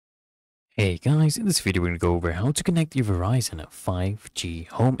Hey guys, in this video we're going to go over how to connect your Verizon 5G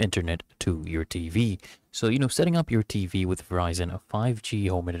home internet to your TV. So, setting up your TV with Verizon 5G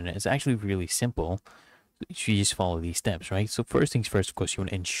home internet is actually really simple. You just follow these steps, right? So first things first, of course, you want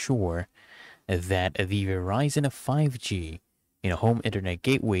to ensure that the Verizon 5G, home internet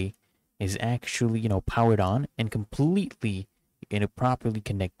gateway is actually, powered on and completely, properly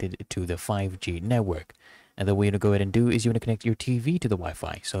connected to the 5G network. And the way to go ahead and do is you want to connect your TV to the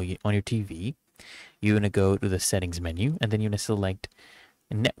Wi-Fi. So on your TV, you're going to go to the settings menu and then you're going to select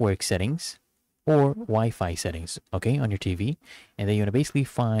network settings or Wi-Fi settings, okay, on your TV. And then you're going to basically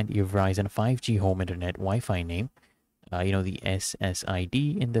find your Verizon 5G home internet Wi-Fi name, the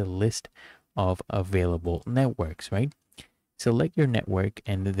SSID in the list of available networks, right? Select your network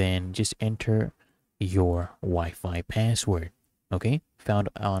and then just enter your Wi-Fi password, okay, found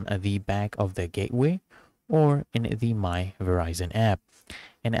on the back of the gateway or in the My Verizon app.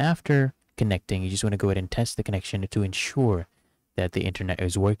 And after connecting, you just want to go ahead and test the connection to ensure that the internet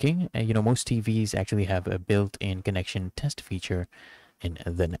is working. And most TVs actually have a built-in connection test feature in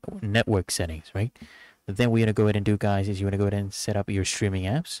the network settings, right? Then we're going to go ahead and do, guys, is you want to go ahead and set up your streaming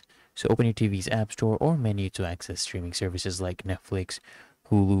apps. So open your TV's app store or menu to access streaming services like Netflix,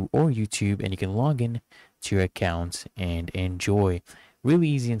 Hulu, or YouTube, and you can log in to your accounts and enjoy. Really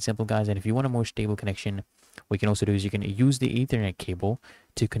easy and simple, guys. And if you want a more stable connection, what you can also do is you can use the Ethernet cable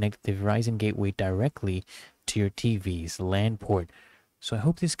to connect the Verizon gateway directly to your TV's LAN port. So I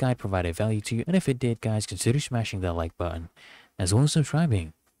hope this guide provided value to you, and if it did, guys, consider smashing that like button as well as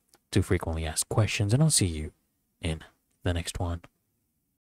subscribing to frequently asked questions, and I'll see you in the next one.